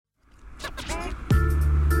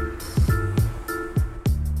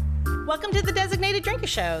Welcome to the Designated Drinker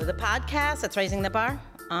Show, the podcast that's raising the bar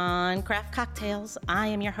on craft cocktails. I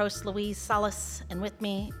am your host, Louise Solis, and with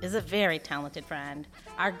me is a very talented friend,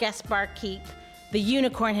 our guest barkeep, the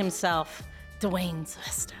unicorn himself, Dwayne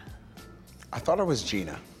Sylvester. I thought I was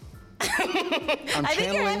Gina. I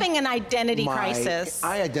think you're having an identity crisis.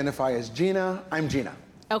 I identify as Gina. I'm Gina.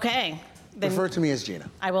 Okay. Then Refer to me as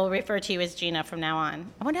Gina. I will refer to you as Gina from now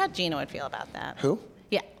on. I wonder how Gina would feel about that. Who?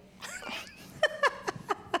 Yeah.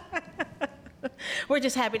 We're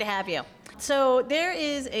just happy to have you. So there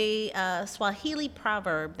is a Swahili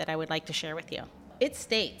proverb that I would like to share with you. It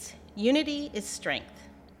states, unity is strength,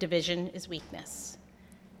 division is weakness.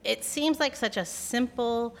 It seems like such a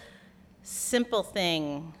simple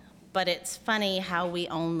thing, but it's funny how we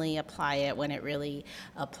only apply it when it really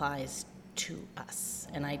applies to us.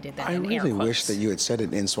 And I did that in air quotes. I really wish that you had said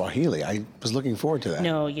it in Swahili. I was looking forward to that.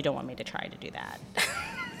 No, you don't want me to try to do that.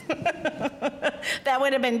 That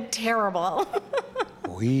would have been terrible.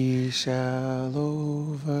 We shall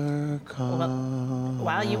overcome.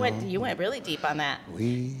 Wow, you went really deep on that.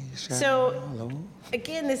 We shall. So,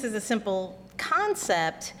 again, this is a simple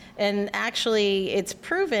concept, and actually, it's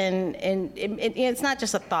proven, and it's not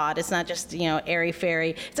just a thought. It's not just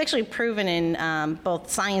airy-fairy. It's actually proven in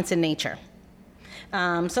both science and nature.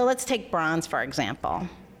 So let's take bronze, for example.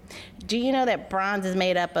 Do you know that bronze is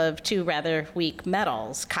made up of two rather weak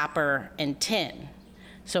metals, copper and tin?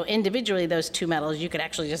 So individually, those two metals, you could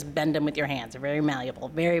actually just bend them with your hands. They're very malleable,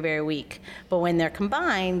 very, very weak. But when they're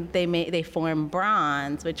combined, they form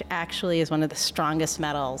bronze, which actually is one of the strongest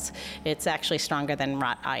metals. It's actually stronger than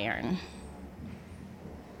wrought iron.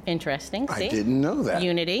 Interesting. See? I didn't know that.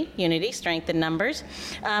 Unity, strength in numbers.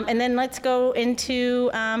 And then let's go into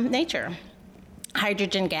nature.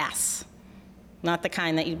 Hydrogen gas. Not the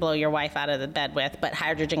kind that you blow your wife out of the bed with, but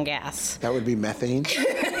hydrogen gas. That would be methane?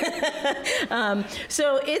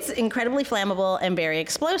 So it's incredibly flammable and very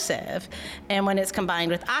explosive. And when it's combined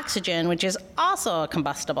with oxygen, which is also a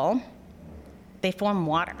combustible, they form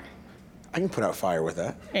water. I can put out fire with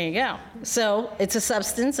that. There you go. So it's a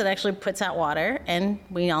substance that actually puts out water, and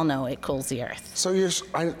we all know it cools the earth. So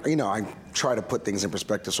I try to put things in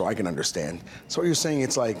perspective so I can understand. So what you're saying,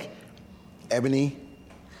 it's like ebony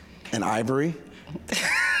and ivory?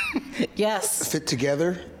 Yes. Fit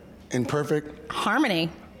together in perfect harmony.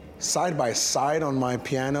 Side by side on my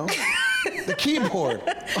piano. The keyboard.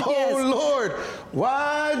 Oh, yes. Lord,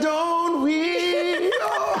 why don't we?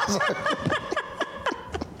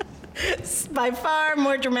 It's by far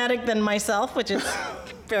more dramatic than myself, which is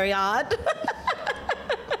very odd.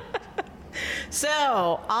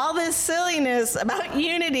 So, all this silliness about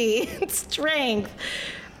unity and strength,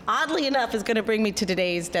 oddly enough, is going to bring me to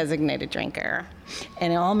today's designated drinker.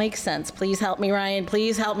 And it all makes sense. Please help me, Ryan.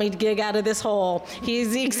 Please help me dig out of this hole.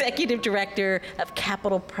 He's the executive director of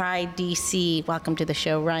Capital Pride DC. Welcome to the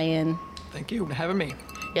show, Ryan. Thank you for having me.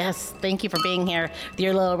 Yes, thank you for being here with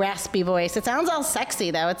your little raspy voice. It sounds all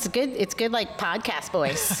sexy, though. It's good like podcast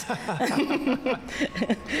voice.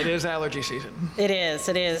 It is allergy season. It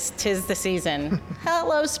is. 'Tis the season.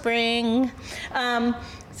 Hello, spring.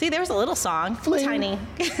 See, there was a little song, Fling. Tiny.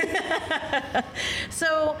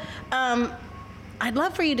 So, I'd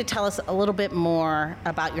love for you to tell us a little bit more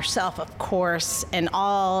about yourself, of course, and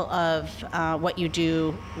all of what you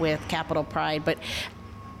do with Capital Pride. But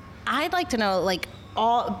I'd like to know,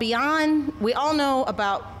 we all know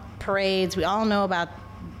about parades, we all know about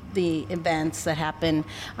the events that happen,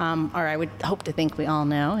 or I would hope to think we all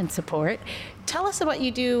know and support. Tell us what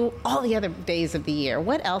you do all the other days of the year.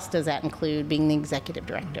 What else does that include, being the executive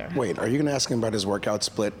director? Wait, are you going to ask him about his workout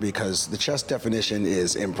split? Because the chest definition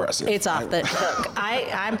is impressive. It's off the hook.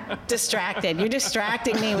 I'm distracted. You're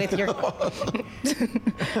distracting me with your... Well,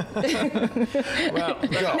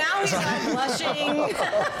 now he's all blushing.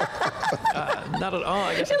 not at all.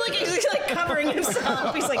 I guess. He's like covering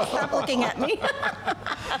himself. He's like, stop looking at me.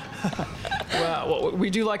 Well, we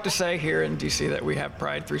do like to say here in DC that we have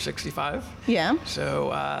Pride 365. Yeah.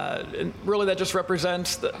 So and really that just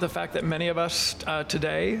represents the fact that many of us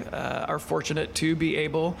today are fortunate to be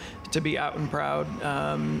able to be out and proud.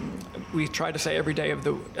 We try to say every day of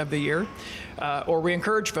the year, or we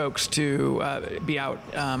encourage folks to be out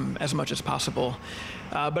as much as possible.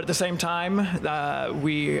 But at the same time,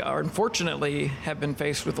 we are unfortunately have been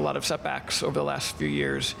faced with a lot of setbacks over the last few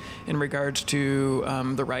years in regards to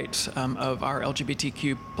the rights of our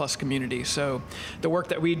LGBTQ plus community. So the work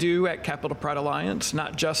that we do at Capital Pride Alliance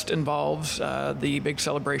not just involves the big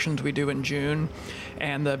celebrations we do in June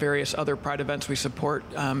and the various other Pride events we support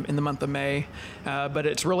in the the month of May. But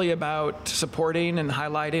it's really about supporting and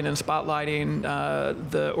highlighting and spotlighting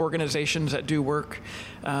the organizations that do work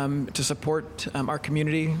to support our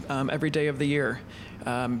community every day of the year.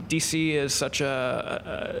 DC is such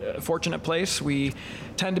a fortunate place. We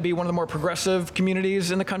tend to be one of the more progressive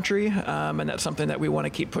communities in the country, and that's something that we want to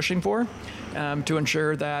keep pushing for to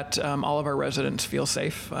ensure that all of our residents feel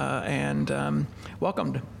safe and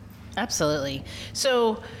welcomed. Absolutely.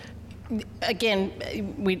 So,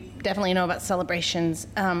 again, we definitely know about celebrations,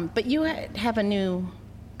 but you have a new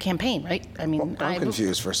campaign, right? I mean, I'm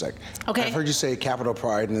confused for a sec. Okay. I've heard you say Capitol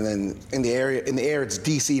Pride, and then in the air it's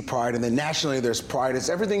DC Pride, and then nationally there's Pride. Is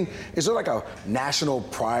there like a national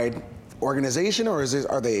Pride organization, or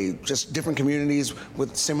are they just different communities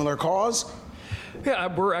with similar cause? Yeah,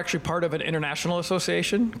 we're actually part of an international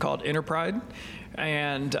association called Interpride.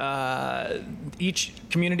 And each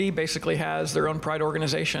community basically has their own Pride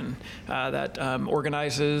organization that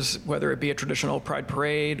organizes, whether it be a traditional Pride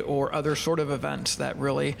parade or other sort of events that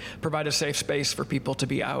really provide a safe space for people to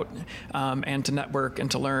be out and to network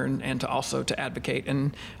and to learn and to also to advocate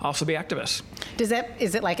and also be activists.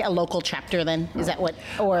 Is it like a local chapter then? Is that what,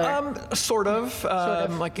 or? Sort of.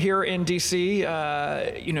 Like here in DC,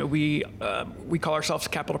 we call ourselves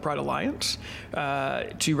Capitol Pride Alliance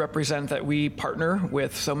to represent that we partner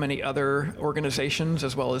with so many other organizations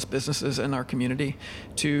as well as businesses in our community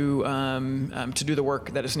to do the work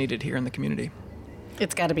that is needed here in the community.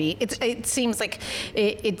 It's got to be. It seems like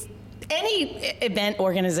it's any event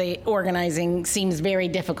organizing seems very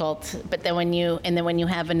difficult, but then when you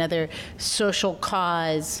have another social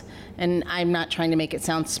cause, and I'm not trying to make it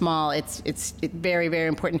sound small, it's very, very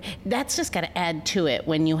important. That's just got to add to it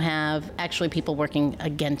when you have actually people working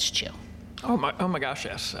against you. Oh my gosh,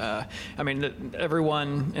 yes. I mean,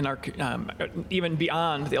 everyone in our, even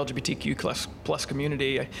beyond the LGBTQ plus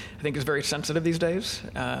community, I think is very sensitive these days.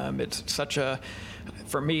 It's such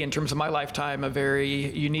for me, in terms of my lifetime, a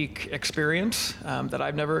very unique experience that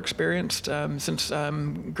I've never experienced since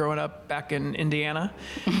growing up back in Indiana.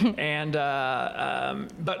 And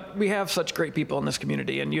but we have such great people in this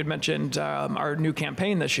community. And you had mentioned our new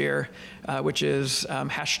campaign this year, which is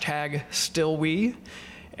 #StillWe.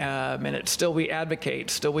 And it's still we advocate,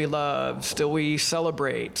 still we love, still we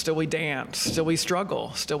celebrate, still we dance, still we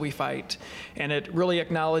struggle, still we fight. And it really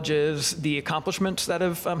acknowledges the accomplishments that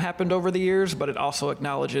have happened over the years, but it also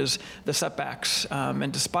acknowledges the setbacks.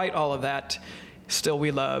 And despite all of that, still we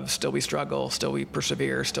love, still we struggle, still we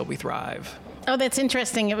persevere, still we thrive. Oh, that's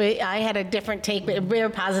interesting. I had a different take, but a very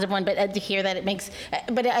positive one, but to hear that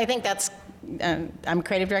but I think that's, I'm a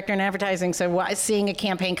creative director in advertising, so seeing a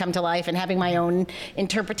campaign come to life and having my own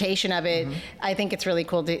interpretation of it, I think it's really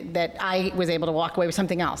cool that I was able to walk away with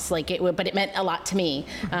something else. But it meant a lot to me.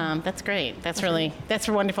 That's great. That's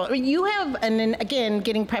wonderful. You have, and then again,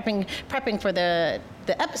 prepping for the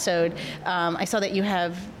episode, I saw that you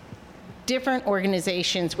have different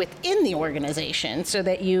organizations within the organization, so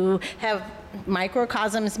that you have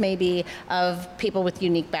microcosms maybe of people with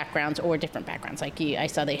unique backgrounds or different backgrounds. Like I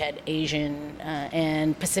saw they had Asian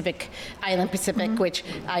and Pacific, which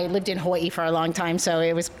I lived in Hawaii for a long time, so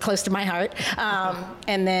it was close to my heart.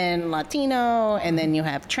 And then Latino, and then you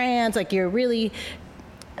have trans. Like you're really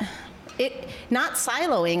not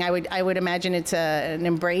siloing. I would imagine it's an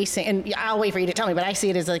embracing, and I'll wait for you to tell me, but I see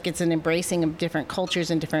it as like it's an embracing of different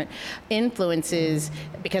cultures and different influences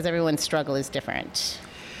because everyone's struggle is different.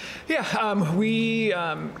 Yeah, we,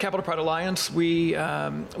 Capitol Pride Alliance, we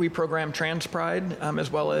program Trans Pride as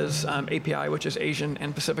well as API, which is Asian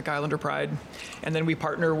and Pacific Islander Pride. And then we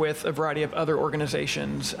partner with a variety of other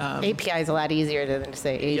organizations. API is a lot easier than to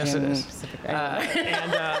say Asian. Yes, it is. Pacific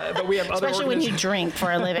Islander. But we have other Especially when you drink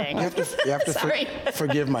for a living. You have to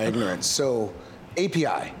forgive my ignorance. So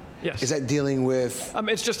API. Yes. Is that dealing with?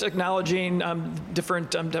 It's just acknowledging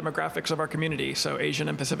different demographics of our community. So Asian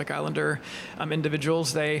and Pacific Islander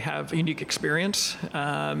individuals, they have a unique experience,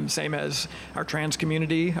 same as our trans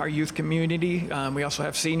community, our youth community. We also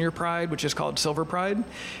have Senior Pride, which is called Silver Pride.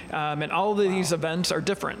 And all of these events are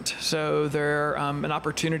different. So they're an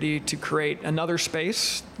opportunity to create another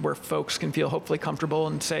space where folks can feel hopefully comfortable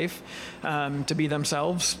and safe to be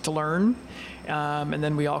themselves, to learn. And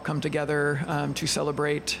then we all come together to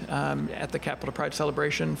celebrate at the Capitol Pride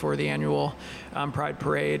celebration for the annual Pride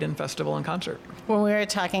Parade and Festival and Concert. When we were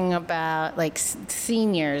talking about like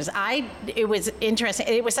seniors, it was interesting.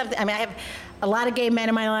 It was something, I mean, I have a lot of gay men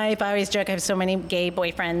in my life. I always joke I have so many gay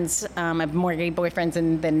boyfriends. I have more gay boyfriends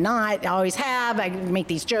than not. I always have. I make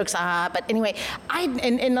these jokes, but anyway,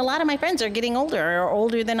 and a lot of my friends are getting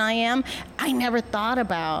older than I am. I never thought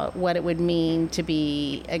about what it would mean to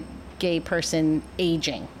be a gay person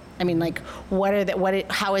aging. I mean, like,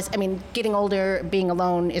 how is, I mean, getting older, being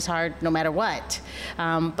alone is hard no matter what.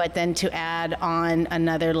 But then to add on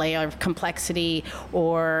another layer of complexity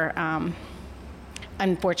or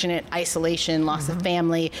unfortunate isolation, loss of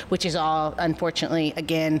family, which is all, unfortunately,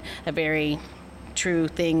 again, a very true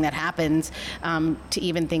thing that happens, to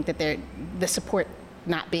even think that the support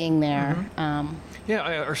not being there.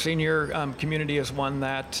 Yeah, our senior community is one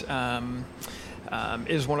that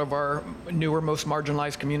is one of our newer, most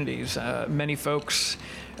marginalized communities. Many folks,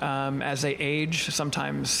 as they age,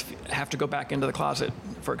 sometimes have to go back into the closet,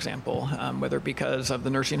 for example, whether because of the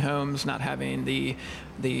nursing homes not having the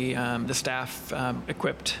staff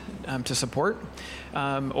equipped to support,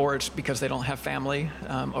 or it's because they don't have family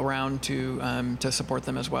around to support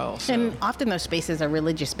them as well. So. And often those spaces are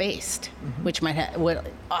religious based, which what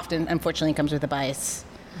often, unfortunately, comes with a biased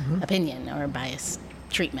opinion or a biased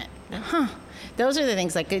treatment. Those are the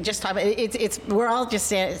things, like, just talk about, we're all just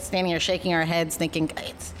standing here shaking our heads thinking,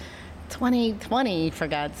 it's 2020, for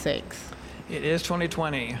God's sakes. It is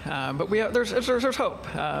 2020, but there's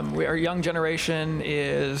hope. Our young generation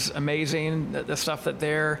is amazing. The stuff that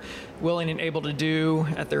they're willing and able to do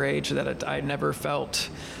at their age that I never felt.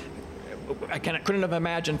 I couldn't have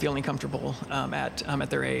imagined feeling comfortable at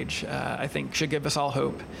their age. I think should give us all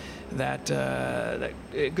hope that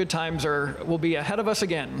good times will be ahead of us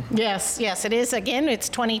again. Yes, it is. Again, it's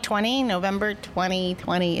 2020. November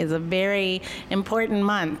 2020 is a very important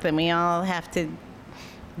month, and we all have to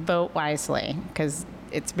vote wisely, because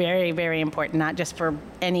it's very, very important, not just for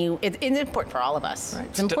it's important for all of us. Right.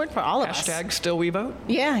 It's important for all of us. Hashtag still we vote.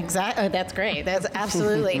 Yeah, exactly. Oh, that's great. That's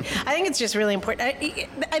absolutely. I think it's just really important.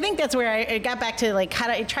 I think that's where I got back to, like, how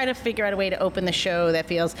to try to figure out a way to open the show that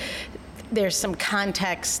feels there's some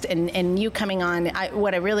context, and you coming on,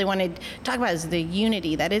 what I really wanted to talk about is the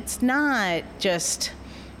unity, that it's not just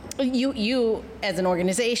you as an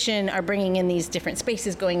organization are bringing in these different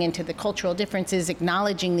spaces, going into the cultural differences,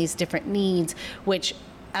 acknowledging these different needs, which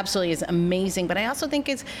absolutely is amazing. But I also think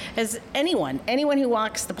as anyone who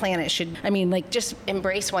walks the planet should, just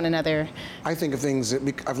embrace one another. I think of things,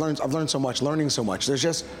 I've learned so much, learning so much.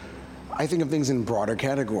 I think of things in broader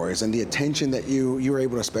categories, and the attention that you were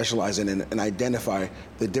able to specialize in and identify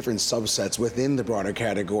the different subsets within the broader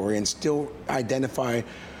category, and still identify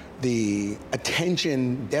the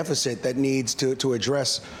attention deficit that needs to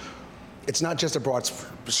address. It's not just a broad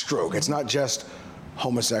stroke. It's not just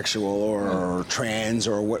homosexual or trans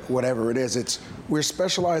or whatever it is. We're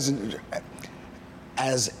specializing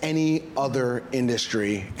as any other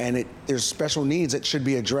industry, and there's special needs that should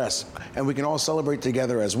be addressed, and we can all celebrate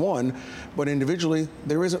together as one. But individually,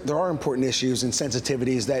 there are important issues and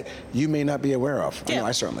sensitivities that you may not be aware of. Yeah.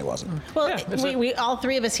 I certainly wasn't. Well, yeah, we all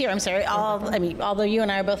three of us here. Although you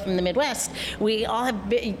and I are both from the Midwest, we all have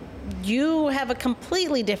been. You have a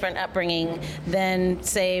completely different upbringing than,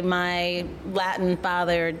 say, my Latin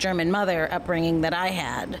father, German mother upbringing that I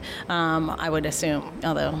had. I would assume,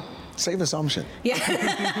 although. Safe assumption. Yeah.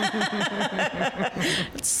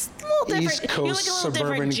 It's a little different. East Coast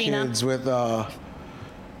suburban kids with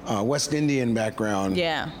West Indian background.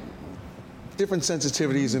 Yeah. Different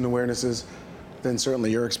sensitivities and awarenesses than certainly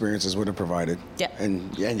your experiences would have provided. Yep.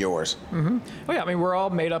 And yours. Mm-hmm. Well, yeah, we're all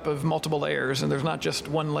made up of multiple layers, and there's not just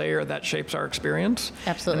one layer that shapes our experience.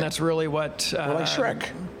 Absolutely. And that's really what... We're like Shrek.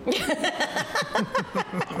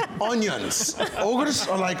 Onions. Ogres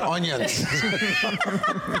are like onions.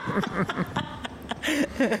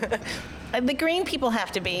 The green people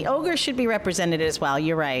have to be. Ogres should be represented as well.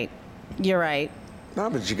 You're right. No,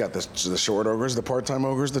 but you got the short ogres, the part-time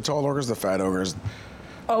ogres, the tall ogres, the fat ogres.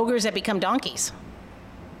 Ogres that become donkeys.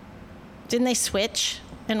 Didn't they switch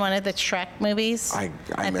in one of the Shrek movies? I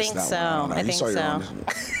missed that so. one. I think so.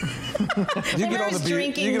 You get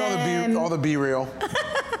all the B-reel.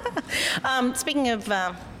 Speaking of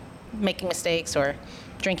making mistakes or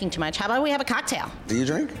drinking too much, how about we have a cocktail? Do you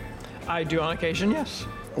drink? I do on occasion, yes.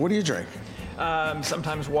 What do you drink?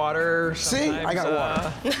 Sometimes water. See, I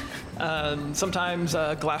got water. Sometimes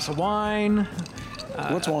a glass of wine.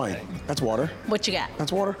 What's wine? That's water. What you got?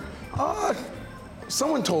 That's water.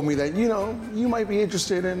 Someone told me that, you might be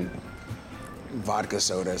interested in vodka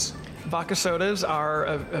sodas. Vodka sodas are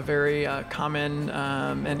a very common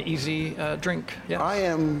and easy drink. Yes.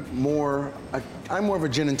 I'm more of a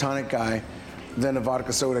gin and tonic guy than a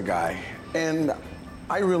vodka soda guy. And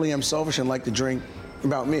I really am selfish and like to drink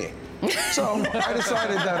about me. So I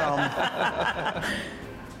decided that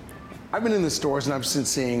I've been in the stores and I've been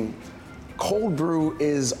seeing cold brew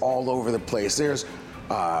is all over the place. There's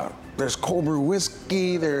cold brew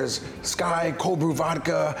whiskey, there's Sky cold brew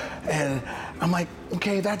vodka, and I'm like,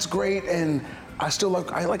 okay, that's great. And I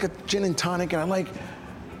like a gin and tonic, and I like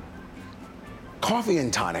coffee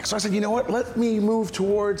and tonic. So I said, you know what? Let me move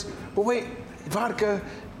towards. But wait, vodka,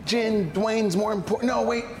 gin, Dwayne's more important. No,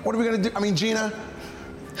 wait. What are we gonna do? I mean, Gina.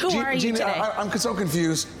 Who are you Gina, today? I'm so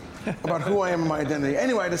confused about who I am and my identity.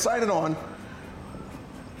 Anyway, I decided on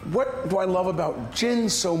what do I love about gin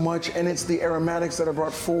so much, and it's the aromatics that are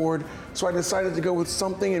brought forward. So I decided to go with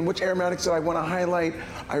something, and which aromatics did I want to highlight?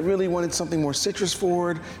 I really wanted something more citrus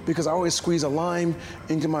forward because I always squeeze a lime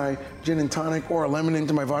into my gin and tonic or a lemon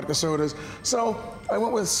into my vodka sodas. So I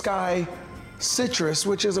went with Sky Citrus,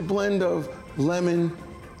 which is a blend of lemon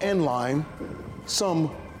and lime, some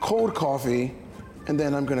cold coffee, and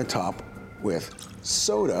then I'm gonna top with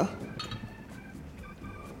soda.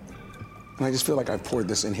 And I just feel like I've poured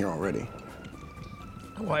this in here already.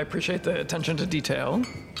 Well, I appreciate the attention to detail.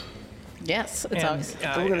 Yes, it's And always.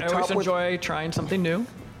 I we're gonna always top with- enjoy trying something new.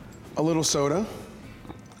 A little soda.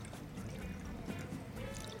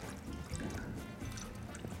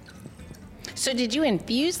 So did you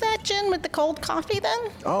infuse that gin with the cold coffee then?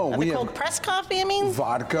 Oh, Or we the have- cold pressed coffee, I mean?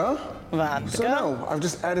 Vodka. Vodka. So no, I've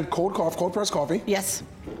just added cold pressed coffee, Yes.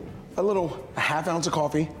 a half ounce of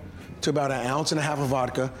coffee to about an ounce and a half of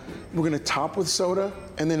vodka. We're gonna top with soda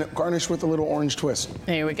and then garnish with a little orange twist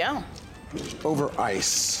There we go. over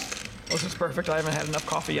ice. This is perfect. I haven't had enough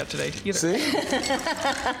coffee yet today either. See?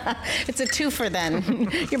 It's a twofer then.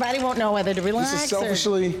 Your body won't know whether to relax This is or...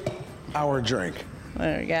 selfishly our drink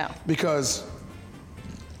There we go. because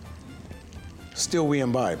still we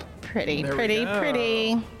imbibe. Pretty, There we pretty, go.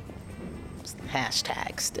 pretty.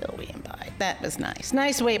 Hashtag still we imbibe. That was nice.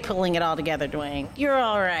 Nice way of pulling it all together, Dwayne. You're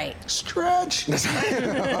all right. Stretch.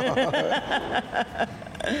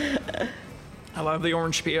 I love the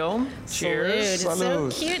orange peel. Cheers. Salute. It's so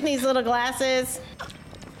Salute. cute in these little glasses.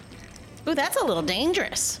 Ooh, that's a little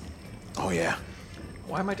dangerous. Oh yeah.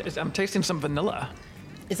 Why am I'm tasting some vanilla.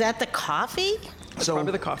 Is that the coffee? So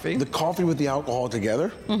probably the coffee. The coffee with the alcohol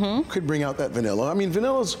together could bring out that vanilla. I mean,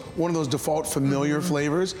 vanilla is one of those default familiar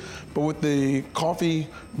flavors, but with the coffee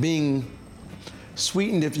being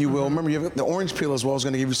sweetened, if you will, remember you have the orange peel as well is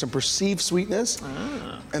going to give you some perceived sweetness,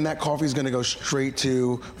 and that coffee is going to go straight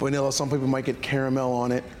to vanilla. Some people might get caramel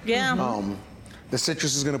on it. Yeah. The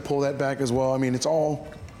citrus is going to pull that back as well. I mean, it's all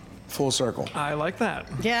full circle. I like that.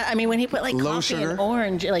 Yeah, I mean, when he put like Low coffee sugar. and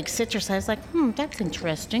orange, like citrus, I was like, that's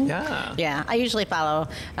interesting. Yeah. Yeah, I usually follow.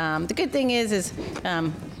 The good thing is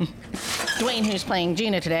Dwayne, who's playing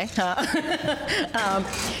Gina today,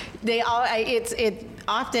 it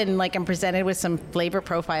often like I'm presented with some flavor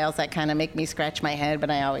profiles that kind of make me scratch my head, but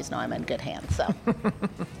I always know I'm in good hands. So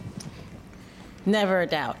never a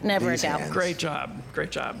doubt, never These a doubt. hands. Great job.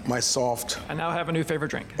 Great job. My soft I now have a new favorite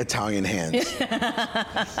drink. Italian hands.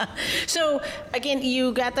 So again,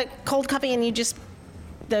 you got the cold coffee and you just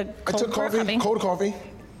the I cold took coffee. cold coffee,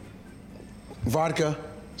 vodka,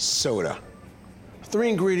 soda. 3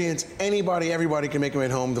 ingredients, everybody can make them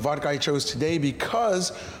at home. The vodka I chose today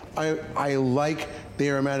because I like the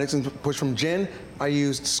aromatics and push from gin. I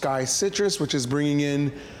used Sky Citrus, which is bringing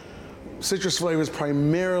in citrus flavors,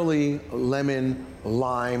 primarily lemon,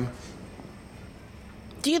 lime,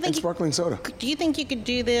 Do you and think sparkling soda. Do you think you could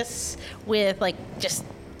do this with like just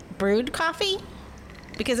brewed coffee?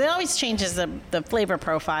 Because it always changes the flavor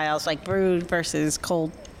profiles, like brewed versus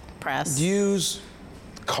cold press. Use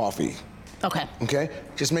coffee, Okay. okay?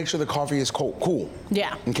 Just make sure the coffee is cool.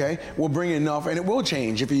 Yeah. Okay? We'll bring enough, and it will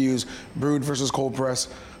change if you use brewed versus cold press.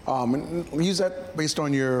 And use that based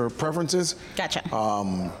on your preferences. Gotcha.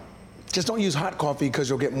 Just don't use hot coffee because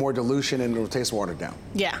you'll get more dilution and it'll taste watered down.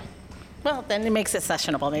 Yeah. Well, then it makes it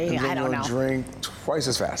sessionable. Maybe And then I don't you'll know. drink twice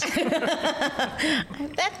as fast.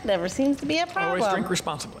 That never seems to be a problem. Always drink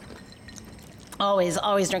responsibly. Always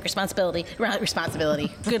drink responsibility.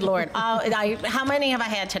 Good Lord. How many have I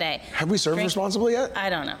had today? Have we served Drink- responsibly yet? I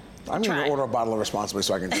don't know. I'm going Try. to order a bottle of responsibly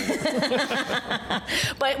so I can drink it.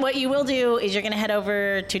 But what you will do is you're going to head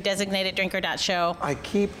over to designateddrinker.show. I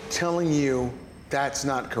keep telling you that's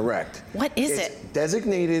not correct. What is It's it?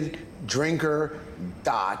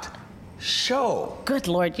 designateddrinker.show. Good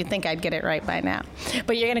Lord, you'd think I'd get it right by now.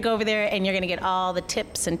 But you're going to go over there and you're going to get all the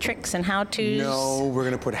tips and tricks and how-tos. No, we're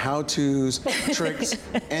going to put how-tos, tricks,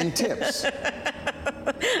 and tips.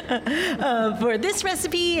 For this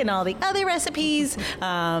recipe and all the other recipes.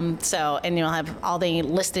 And you'll have all the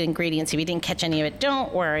listed ingredients. If you didn't catch any of it,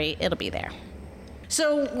 don't worry, it'll be there.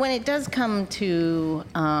 So when it does come to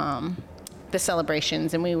the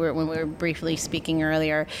celebrations, and when we were briefly speaking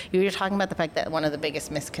earlier, you were talking about the fact that one of the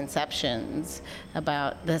biggest misconceptions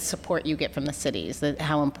about the support you get from the cities, that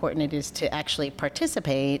how important it is to actually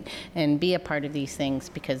participate and be a part of these things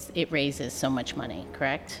because it raises so much money,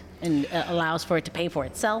 correct? and allows for it to pay for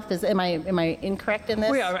itself. Am I incorrect in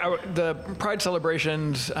this? Well, yeah, the Pride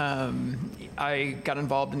celebrations, I got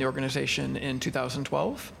involved in the organization in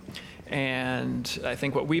 2012. And I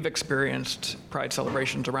think what we've experienced, Pride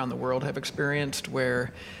celebrations around the world have experienced,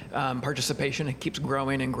 where participation keeps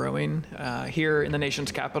growing and growing. Here in the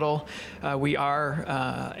nation's capital, we are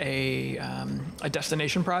a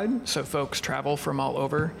destination Pride, so folks travel from all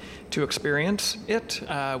over to experience it,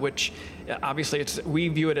 which obviously we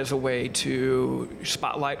view it as a way to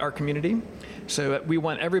spotlight our community. So we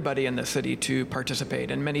want everybody in the city to participate,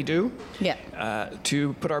 and many do,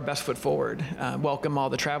 to put our best foot forward, welcome all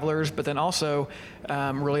the travelers, but then also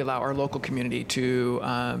really allow our local community to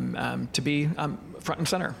be front and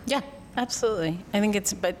center. Yeah. Absolutely. I think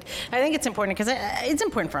it's important because it's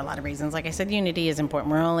important for a lot of reasons. Like I said, unity is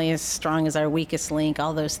important. We're only as strong as our weakest link,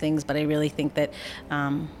 all those things. But I really think that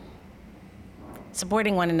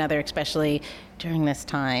supporting one another, especially during this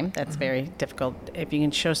time, that's very difficult. If you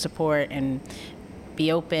can show support and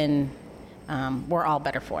be open, we're all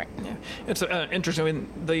better for it. Yeah. It's interesting. In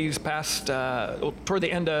these past, toward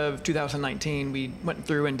the end of 2019, we went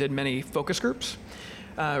through and did many focus groups.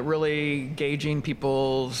 Really gauging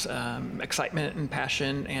people's excitement and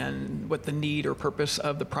passion and what the need or purpose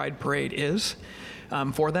of the Pride Parade is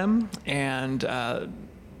for them. And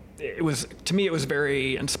to me, it was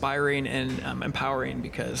very inspiring and empowering,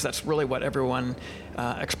 because that's really what everyone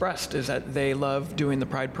expressed, is that they love doing the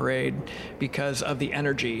Pride Parade because of the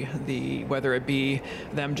energy, whether it be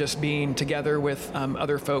them just being together with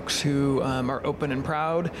other folks who are open and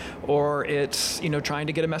proud, or it's trying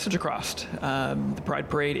to get a message across. The Pride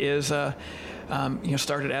Parade is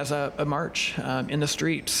started as a march in the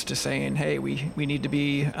streets to saying, hey, we need to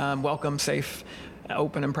be welcome, safe,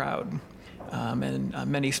 open, and proud. And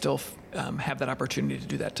many still have that opportunity to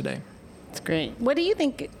do that today. That's great. What do you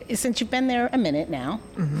think, since you've been there a minute now,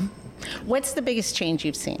 what's the biggest change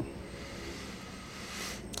you've seen?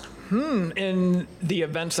 In the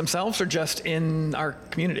events themselves, or just in our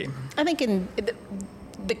community? I think in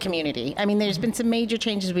the community. I mean, there's been some major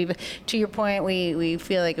changes. To your point, we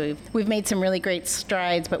feel like we've made some really great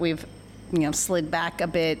strides, but we've slid back a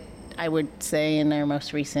bit, I would say, in our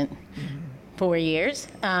most recent 4 years.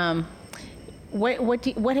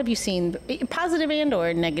 What have you seen, positive and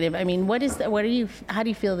or negative? I mean, how do you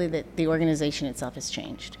feel that the organization itself has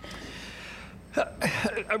changed?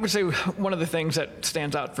 I would say one of the things that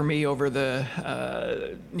stands out for me over the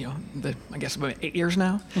I guess about 8 years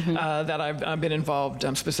now that I've been involved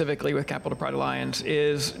specifically with Capital Pride Alliance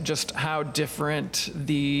is just how different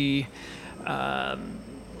the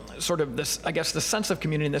sort of this, I guess, the sense of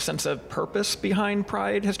community and the sense of purpose behind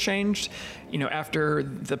Pride has changed. After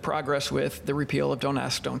the progress with the repeal of Don't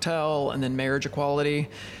Ask, Don't Tell, and then marriage equality,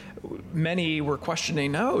 many were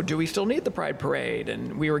questioning, do we still need the Pride Parade?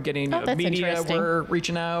 And we were getting, media were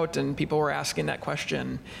reaching out and people were asking that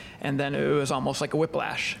question. And then it was almost like a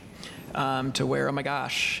whiplash to where, oh my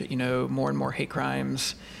gosh, more and more hate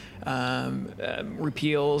crimes,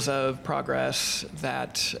 repeals of progress,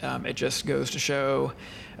 that it just goes to show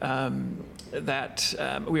that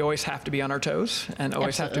we always have to be on our toes and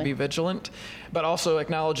always have to be vigilant, but also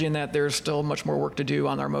acknowledging that there's still much more work to do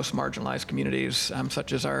on our most marginalized communities,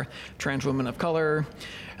 such as our trans women of color,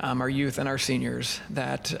 our youth, and our seniors,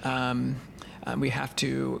 that we have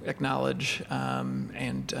to acknowledge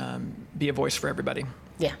and be a voice for everybody.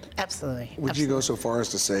 Yeah, absolutely. Would you go so far as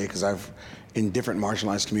to say, because in different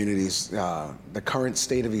marginalized communities, the current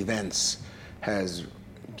state of events has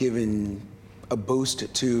given a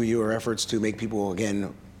boost to your efforts to make people,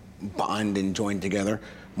 again, bond and join together,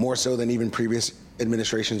 more so than even previous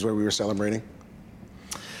administrations where we were celebrating?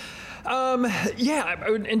 Yeah,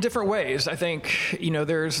 in different ways. I think,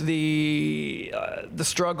 there's the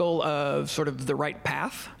struggle of sort of the right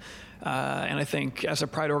path. And I think as a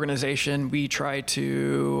Pride organization, we try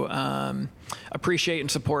to appreciate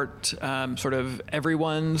and support sort of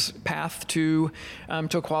everyone's path to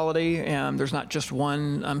equality. There's not just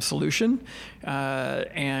one solution.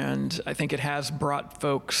 And I think it has brought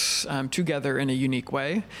folks together in a unique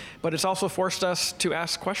way. But it's also forced us to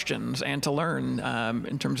ask questions and to learn.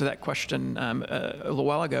 In terms of that question a little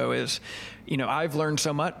while ago is, I've learned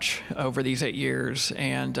so much over these 8 years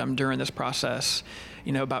and during this process,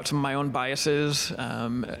 about some of my own biases,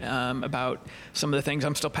 about some of the things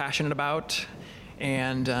I'm still passionate about,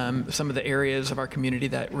 and some of the areas of our community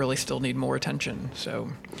that really still need more attention. So,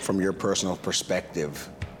 from your personal perspective,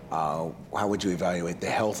 how would you evaluate the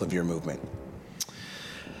health of your movement?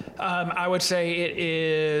 I would say it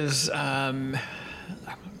is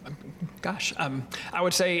I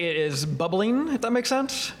would say it is bubbling, if that makes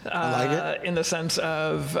sense. I like it. In the sense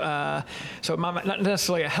of, so not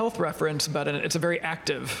necessarily a health reference, but it's a very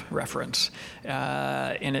active reference.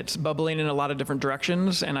 And it's bubbling in a lot of different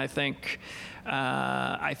directions. And I think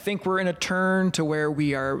we're in a turn to where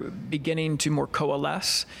we are beginning to more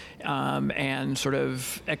coalesce and sort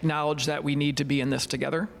of acknowledge that we need to be in this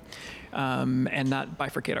together and not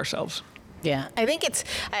bifurcate ourselves. Yeah, I think it's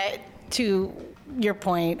to your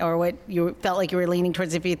point, or what you felt like you were leaning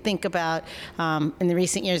towards. If you think about in the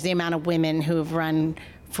recent years, the amount of women who have run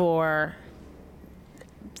for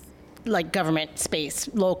like government space,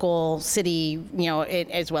 local, city,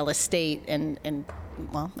 as well as state, and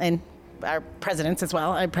our presidents as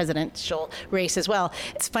well, our presidential race as well.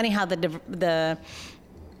 It's funny how the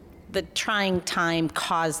trying time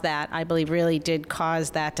caused that. I believe really did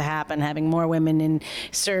cause that to happen, having more women in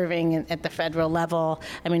serving at the federal level.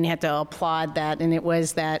 I mean, you have to applaud that. And it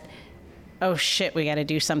was that, oh shit, we got to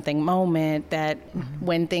do something moment that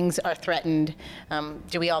when things are threatened,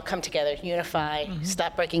 do we all come together, unify,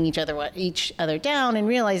 stop breaking each other down, and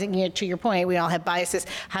realizing, to your point, we all have biases.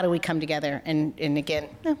 How do we come together? And again,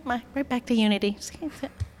 right back to unity.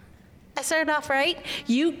 I started off right.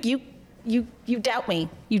 You doubt me.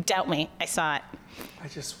 You doubt me. I saw it. I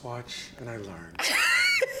just watch and I learn.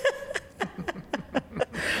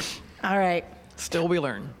 All right. Still we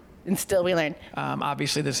learn. And still we learn.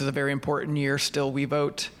 Obviously, this is a very important year. Still we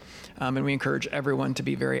vote. And we encourage everyone to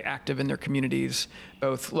be very active in their communities,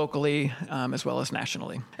 both locally as well as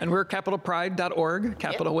nationally. And we're capitalpride.org,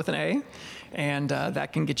 capital with an A. And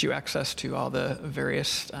that can get you access to all the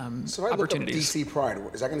various opportunities. So I look up DC Pride.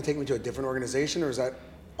 Is that going to take me to a different organization, or is that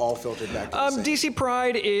all filtered back to the same? DC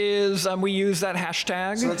Pride is, we use that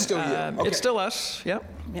hashtag. So that's still you. Okay. It's still us, yep.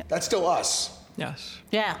 That's still us. Yes.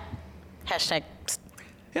 Yeah. Hashtag.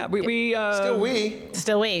 Yeah, we Still we.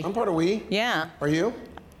 Still we. I'm part of we. Yeah. Are you?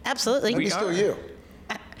 Absolutely. Maybe still you.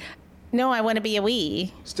 No, I want to be a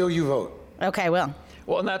we. Still you vote. Okay, well.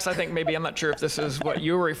 Well, and that's, I think, maybe, I'm not sure if this is what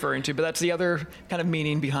you were referring to, but that's the other kind of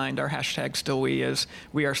meaning behind our hashtag Still We is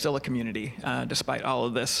we are still a community. Despite all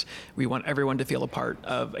of this, we want everyone to feel a part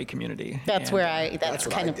of a community. That's and, where that's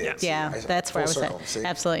what kind I of, did. yeah, that's where I was at. See?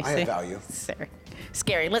 Absolutely. I have value.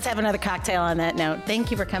 Scary. Let's have another cocktail on that note.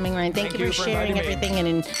 Thank you for coming, Ryan. Thank you for sharing inviting me. everything and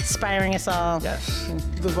inspiring us all. Yes.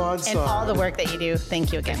 The VOD And all the work that you do.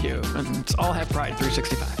 Thank you again. Thank you. And it's all have Pride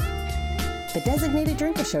 365. The Designated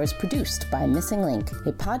Drinker Show is produced by Missing Link,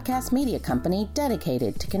 a podcast media company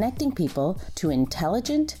dedicated to connecting people to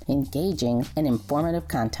intelligent, engaging, and informative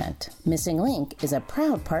content. Missing Link is a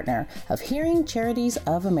proud partner of Hearing Charities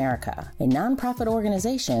of America, a nonprofit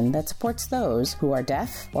organization that supports those who are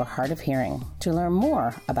deaf or hard of hearing. To learn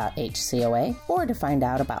more about HCOA or to find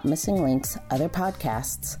out about Missing Link's other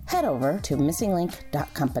podcasts, head over to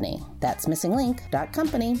missinglink.company. That's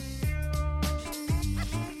missinglink.company.